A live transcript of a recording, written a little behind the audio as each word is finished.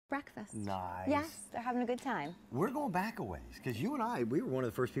breakfast. Nice. Yes, they're having a good time. We're going back a ways, because you and I, we were one of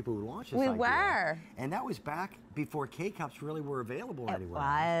the first people who launched this We idea. were. And that was back before K-Cups really were available anywhere.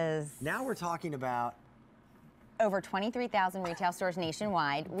 It was. Now we're talking about over 23,000 retail stores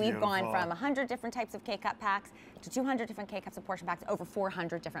nationwide. We've gone from 100 different types of K-Cup packs to 200 different K-Cups and portion packs, over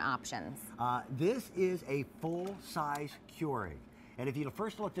 400 different options. This is a full-size Keurig. And if you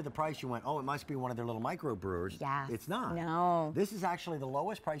first looked at the price, you went, oh, it must be one of their little microbrewers. Yes. It's not. No. This is actually the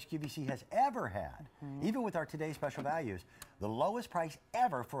lowest price QVC has ever had, even with our today's special values, the lowest price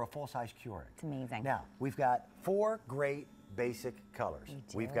ever for a full-size Keurig. It's amazing. Now, we've got 4 great basic colors.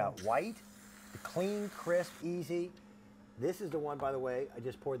 We've got white, the clean, crisp, easy. This is the one, by the way, I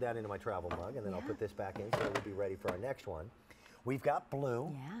just poured that into my travel mug, and then I'll put this back in so we'll be ready for our next one. We've got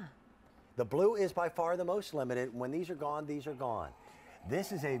blue. Yeah. The blue is by far the most limited. When these are gone, these are gone.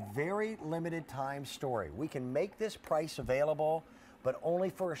 This is a very limited time story. We can make this price available, but only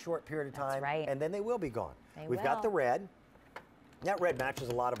for a short period of time. That's right. And then they will be gone. We've got the red. That red matches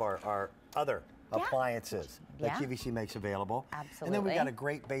a lot of our other appliances that QVC makes available. Absolutely. And then we've got a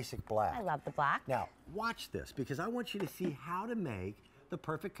great basic black. I love the black. Now, watch this, because I want you to see how to make the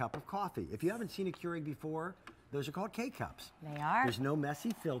perfect cup of coffee. If you haven't seen a Keurig before, those are called K-Cups. They are. There's no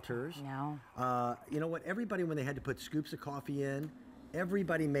messy filters. No. You know what? Everybody, when they had to put scoops of coffee in,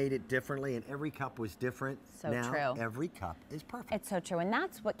 everybody made it differently, and every cup was different. So now, true. every cup is perfect. It's so true, and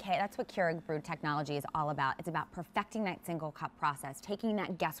that's what Keurig brewed technology is all about. It's about perfecting that single cup process, taking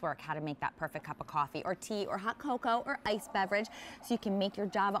that guesswork how to make that perfect cup of coffee or tea or hot cocoa or iced beverage, so you can make your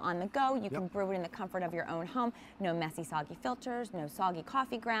Java on the go. You can brew it in the comfort of your own home. No messy, soggy filters, no soggy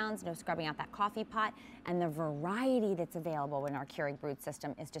coffee grounds, no scrubbing out that coffee pot, and the variety that's available in our Keurig brewed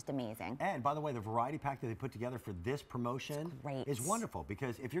system is just amazing. And by the way, the variety pack that they put together for this promotion is wonderful,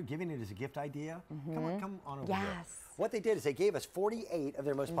 because if you're giving it as a gift idea, come on over here. What they did is they gave us 48 of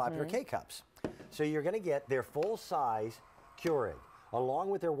their most popular K-Cups. So you're going to get their full-size Keurig, along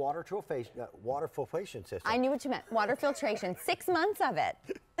with their water filtration system. I knew what you meant. Water filtration. 6 months of it.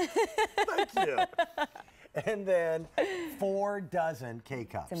 Thank you. And then 4 dozen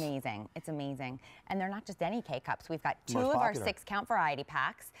K-Cups. It's amazing. It's amazing. And they're not just any K-Cups. We've got 2 of our 6-count variety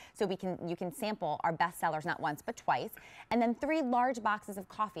packs, so you can sample our best sellers not once but twice. And then 3 large boxes of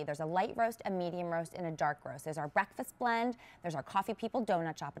coffee. There's a light roast, a medium roast, and a dark roast. There's our breakfast blend. There's our Coffee People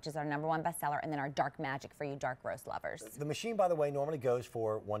Donut Shop, which is our #1 bestseller, and then our Dark Magic for you dark roast lovers. The machine, by the way, normally goes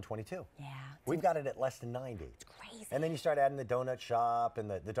for $122. Yeah. We've got it at less than $90. It's crazy. And then you start adding the Donut Shop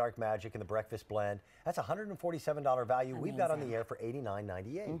and the Dark Magic and the breakfast blend. That's $147 value. We've got on the air for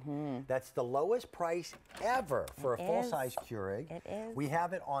 $89.98. That's the lowest price ever for a full-size Keurig. It is. We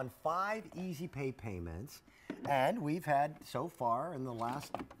have it on 5 easy pay payments, and we've had so far in the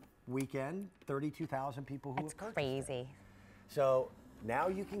last weekend 32,000 people who have purchased crazy. it. So now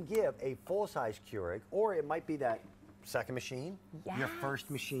you can give a full-size Keurig, or it might be that second machine, your first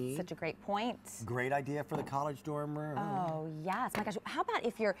machine. Such a great point. Great idea for the college dorm room. Oh, yes. My gosh, how about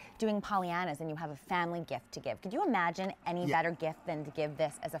if you're doing Pollyannas and you have a family gift to give? Could you imagine any better gift than to give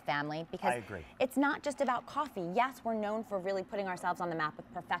this as a family? Because I agree. It's not just about coffee. Yes, we're known for really putting ourselves on the map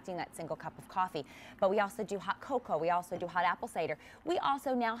with perfecting that single cup of coffee, but we also do hot cocoa. We also do hot apple cider. We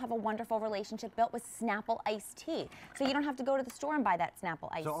also now have a wonderful relationship built with Snapple iced tea. So you don't have to go to the store and buy that Snapple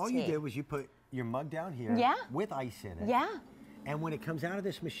iced tea. So all you did was you put your mug down here with ice in it. Yeah. And when it comes out of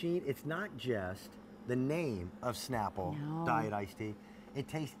this machine, it's not just the name of Snapple Diet Iced Tea. It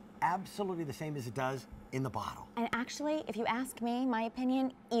tastes absolutely the same as it does in the bottle. And actually, if you ask me, my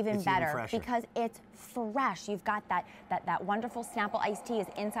opinion, even better, because it's fresh. You've got that wonderful Snapple iced tea is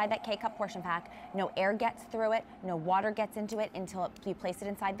inside that K-Cup portion pack. No air gets through it, no water gets into it until you place it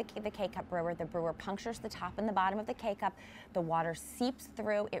inside the K-Cup brewer. The brewer punctures the top and the bottom of the K-Cup. The water seeps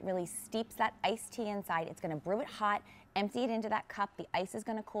through. It really steeps that iced tea inside. It's going to brew it hot, empty it into that cup. The ice is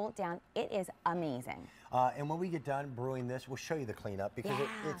going to cool it down. It is amazing. And when we get done brewing this, we'll show you the cleanup, because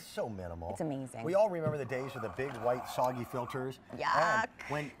it's so minimal. It's amazing. We all remember the days with the big white soggy filters. Yuck.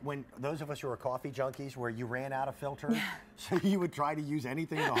 And when those of us who are coffee junkies, where you ran out of filters, so you would try to use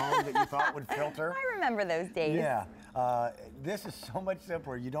anything in the home that you thought would filter. I remember those days. Yeah. This is so much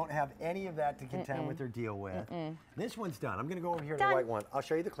simpler. You don't have any of that to contend with or deal with. This one's done. I'm going to go over here to the white one. I'll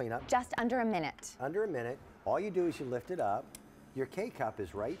show you the cleanup. Just under a minute. Under a minute. All you do is you lift it up. Your K-Cup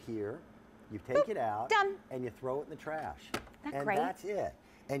is right here. You take it out, and you throw it in the trash. That's great. That's it.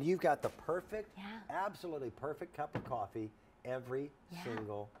 And you've got the perfect, absolutely perfect cup of coffee every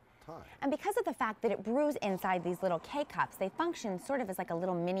single time. And because of the fact that it brews inside these little K-Cups, they function sort of as like a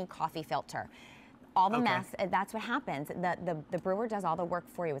little mini coffee filter. all the mess, that's what happens. The brewer does all the work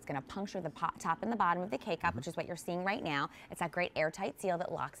for you. It's going to puncture the top and the bottom of the K-Cup, which is what you're seeing right now. It's that great airtight seal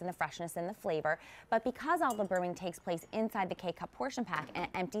that locks in the freshness and the flavor. But because all the brewing takes place inside the K-Cup portion pack and it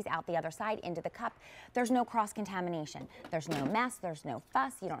empties out the other side into the cup, there's no cross-contamination. There's no mess. There's no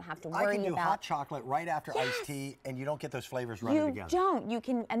fuss. You don't have to worry about... I can do hot chocolate right after iced tea, and you don't get those flavors running together. You don't. You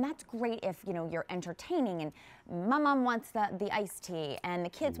can, and that's great if, you know, you're entertaining and mom wants the iced tea and the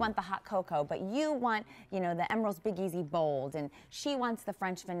kids want the hot cocoa, but you want, you know, the Emerald's Big Easy Bold and she wants the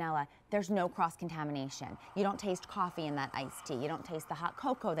French vanilla. There's no brewer.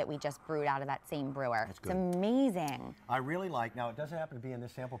 It's amazing. I really like, now it doesn't happen to be in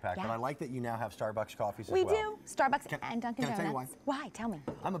this sample pack, but I like that you now have Starbucks coffees as well. We do. Starbucks and Dunkin' Donuts. Can I tell you why? Why? Tell me.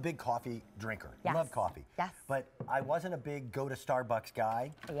 I'm a big coffee drinker. Yes. Love coffee. Yes. But I wasn't a big go to Starbucks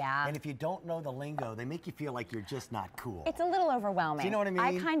guy. Yeah. And if you don't know the lingo, they make you feel like you're just not cool. It's a little overwhelming. Do you know what I mean?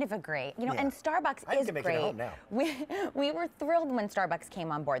 I kind of agree. You know, and Starbucks is make great. it at home now. We were thrilled when Starbucks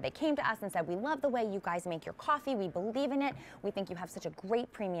came on board. They came to us and said, we love the way you guys make your coffee. We believe in it. We think you have such a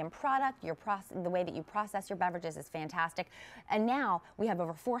great premium product. The way that you process your beverages is fantastic. And now we have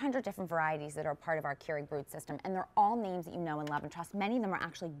over 400 different varieties that are part of our Keurig brewed system. And they're all names that you know and love and trust. Many of them are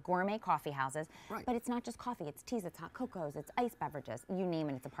actually gourmet coffee houses. Right. But it's not just coffee. It's teas, it's hot cocos, it's iced beverages. You name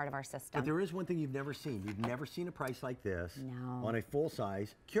it, it's a part of our system. But there is one thing you've never seen. You've never seen a price like this on a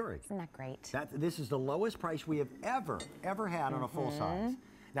full-size Keurig. Isn't that great? This is the lowest price we have ever had on a full-size.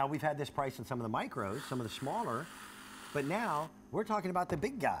 Now, we've had this price in some of the micros, some of the smaller, but now we're talking about the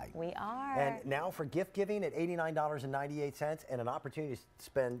big guy. We are. And now for gift giving at $89.98 and an opportunity to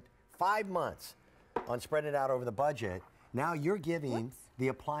spend 5 months on spreading it out over the budget, now you're giving the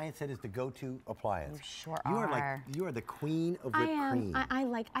appliance that is the go-to appliance. You sure are. You are the queen of whipped cream.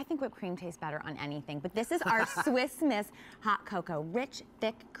 I think whipped cream tastes better on anything, but this is our Swiss Miss hot cocoa. Rich,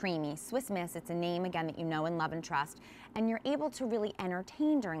 thick, creamy. Swiss Miss, it's a name, again, that you know and love and trust. And you're able to really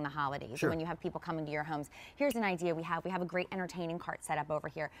entertain during the holidays when you have people coming to your homes. Here's an idea we have. We have a great entertaining cart set up over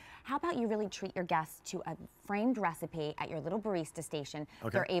here. How about you really treat your guests to a framed recipe at your little barista station?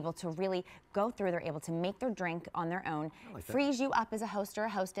 They're able to really go through, they're able to make their drink on their own, freeze you up as a host or a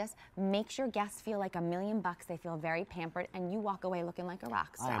hostess, makes your guests feel like $1 million. They feel very pampered, and you walk away looking like a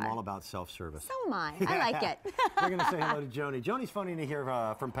rock star. I am all about self-service. So am I. I like it. We're going to say hello to Joni. Joni's phoning in here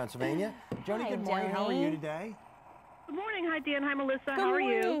from Pennsylvania. Joni, good morning. How are you today? Good morning. Hi, Dan. Hi, Melissa. Good How are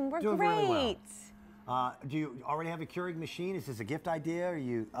you? Morning. We're Doing great. Really well. Do you already have a Keurig machine? Is this a gift idea? Are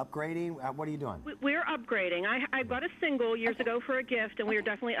you upgrading? What are you doing? We're upgrading. I got a single years ago for a gift, and we are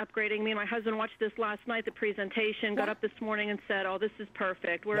definitely upgrading. Me and my husband watched this last night, the presentation, got up this morning and said, oh, this is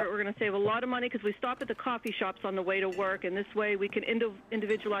perfect. We're going to save a lot of money because we stop at the coffee shops on the way to work, and this way we can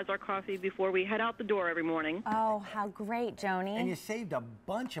individualize our coffee before we head out the door every morning. Oh, how great, Joni. And you saved a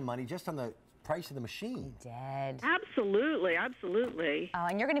bunch of money just on the price of the machine. You did. Absolutely, absolutely. Oh,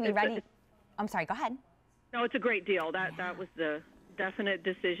 and you're going to be ready. I'm sorry, go ahead. No, it's a great deal. That was the definite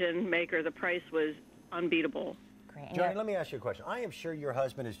decision maker. The price was unbeatable. Great. Joni, let me ask you a question. I am sure your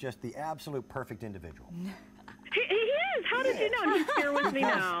husband is just the absolute perfect individual. He is. How did you know? He's here with me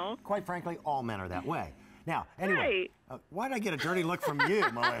now. Quite frankly, all men are that way. Now, anyway, why did I get a dirty look from you,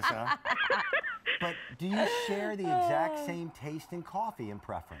 Melissa? But do you share the exact same taste in coffee and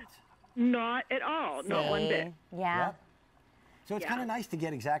preference? Not at all. Not one bit. Yeah. Yep. So it's kind of nice to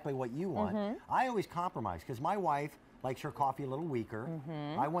get exactly what you want. I always compromise because my wife likes her coffee a little weaker.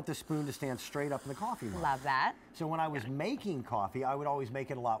 I want the spoon to stand straight up in the coffee mug. Love that. So when I was making coffee, I would always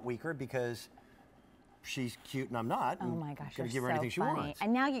make it a lot weaker because she's cute and I'm not. Oh my gosh, gonna you're give her so anything she funny. wants.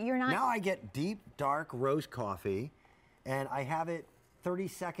 And now you're not. Now I get deep, dark roast coffee, and I have it 30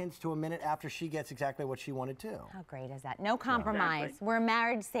 seconds to a minute after she gets exactly what she wanted to. How great is that? No compromise. Exactly. We're a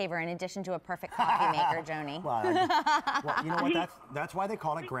marriage saver in addition to a perfect coffee maker, Joni. Well, you know what? That's why they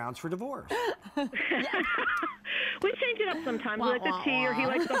call it grounds for divorce. We change it up sometimes. We like the tea, or he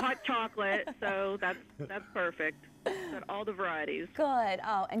likes the hot chocolate, so that's perfect. Got all the varieties. Good.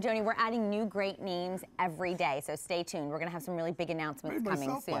 Oh, and Joni, we're adding new great names every day, so stay tuned. We're going to have some really big announcements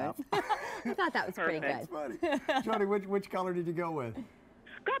coming soon. I thought that was pretty good. That's funny. Joni, which color did you go with?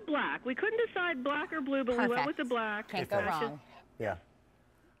 Got black. We couldn't decide black or blue, but we went with the black. Can't go wrong. Yeah.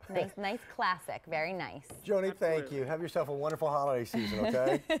 Nice classic. Very nice. Joni, thank you. Have yourself a wonderful holiday season,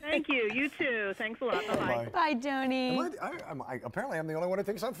 okay? Thank you. You too. Thanks a lot. Bye-bye. Bye, Joni. Apparently, I'm the only one who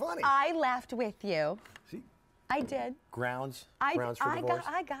thinks I'm funny. I laughed with you. See? I did. Grounds for divorce?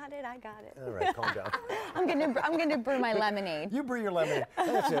 I got it. All right, calm down. I'm gonna brew my lemonade. You brew your lemonade.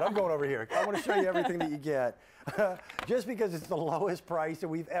 That's it. I'm going over here. I want to show you everything that you get. Just because it's the lowest price that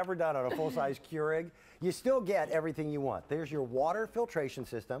we've ever done on a full-size Keurig, you still get everything you want. There's your water filtration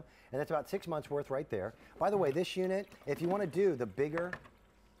system, and that's about 6 months worth right there. By the way, this unit, if you want to do the bigger,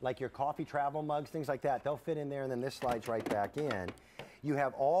 like your coffee travel mugs, things like that, they'll fit in there, and then this slides right back in. You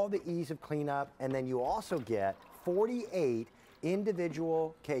have all the ease of cleanup, and then you also get 48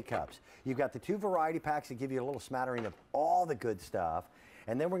 individual K-Cups. You've got the 2 variety packs that give you a little smattering of all the good stuff.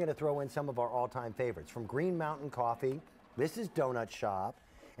 And then we're going to throw in some of our all-time favorites. From Green Mountain Coffee, this is Donut Shop,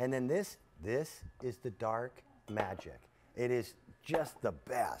 and then this is the Dark Magic. It is just the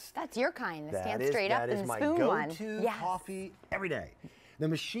best. That's your kind, the stand straight up and spoon one. That is my go-to coffee every day. The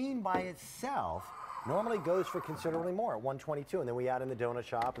machine by itself normally goes for considerably more at $122, and then we add in the Donut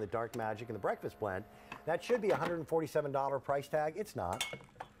Shop and the Dark Magic and the Breakfast Blend. That should be a $147 price tag. It's not.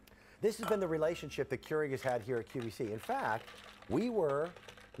 This has been the relationship that Keurig has had here at QVC. In fact, we were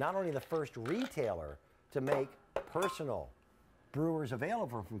not only the first retailer to make personal brewers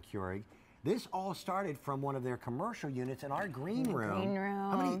available from Keurig, this all started from one of their commercial units in our green room.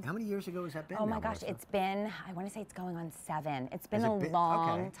 How many years ago has that been? Oh my gosh, it's been, I want to say it's going on 7. It's been a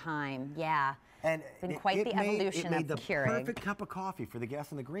long time, yeah. And it's been quite the evolution of Keurig. It made the perfect cup of coffee for the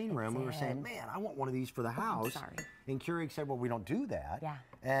guests in the green room. We were saying, man, I want one of these for the house. And Keurig said, well, we don't do that. Yeah.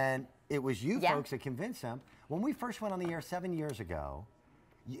 And it was you folks that convinced them. When we first went on the air 7 years ago,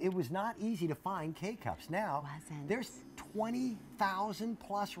 it was not easy to find K-Cups. Now, there's 20,000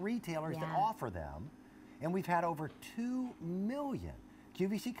 plus retailers that offer them, and we've had over 2 million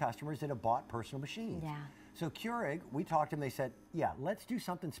QVC customers that have bought personal machines. Yeah. So Keurig, we talked to them, they said, yeah, let's do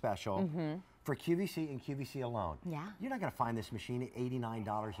something special for QVC and QVC alone. Yeah. You're not going to find this machine at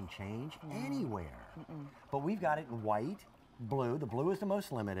 $89 and change anywhere. But we've got it in white, blue. The blue is the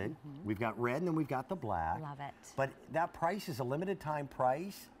most limited. We've got red, and then we've got the black. Love it. But that price is a limited time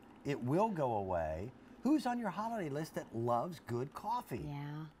price. It will go away. Who's on your holiday list that loves good coffee?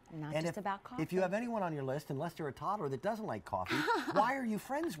 Yeah, not just about coffee. If you have anyone on your list, unless they're a toddler that doesn't like coffee, why are you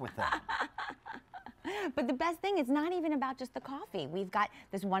friends with them? But the best thing is not even about just the coffee. We've got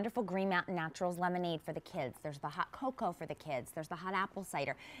this wonderful Green Mountain Naturals lemonade for the kids. There's the hot cocoa for the kids. There's the hot apple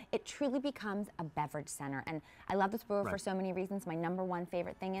cider. It truly becomes a beverage center. And I love this brewer for so many reasons. My #1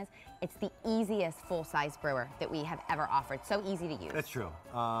 favorite thing is it's the easiest full-size brewer that we have ever offered. So easy to use. That's true.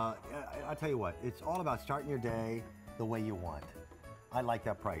 I'll tell you what, it's all about starting your day the way you want. I like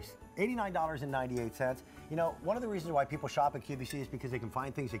that price. $89.98. You know, one of the reasons why people shop at QVC is because they can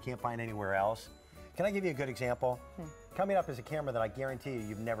find things they can't find anywhere else. Can I give you a good example? Coming up is a camera that I guarantee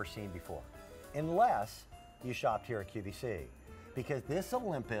you've never seen before, unless you shopped here at QVC. Because this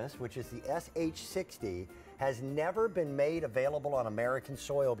Olympus, which is the SH60, has never been made available on American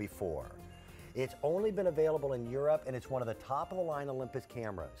soil before. It's only been available in Europe, and it's one of the top-of-the-line Olympus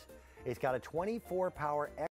cameras. It's got a 24-power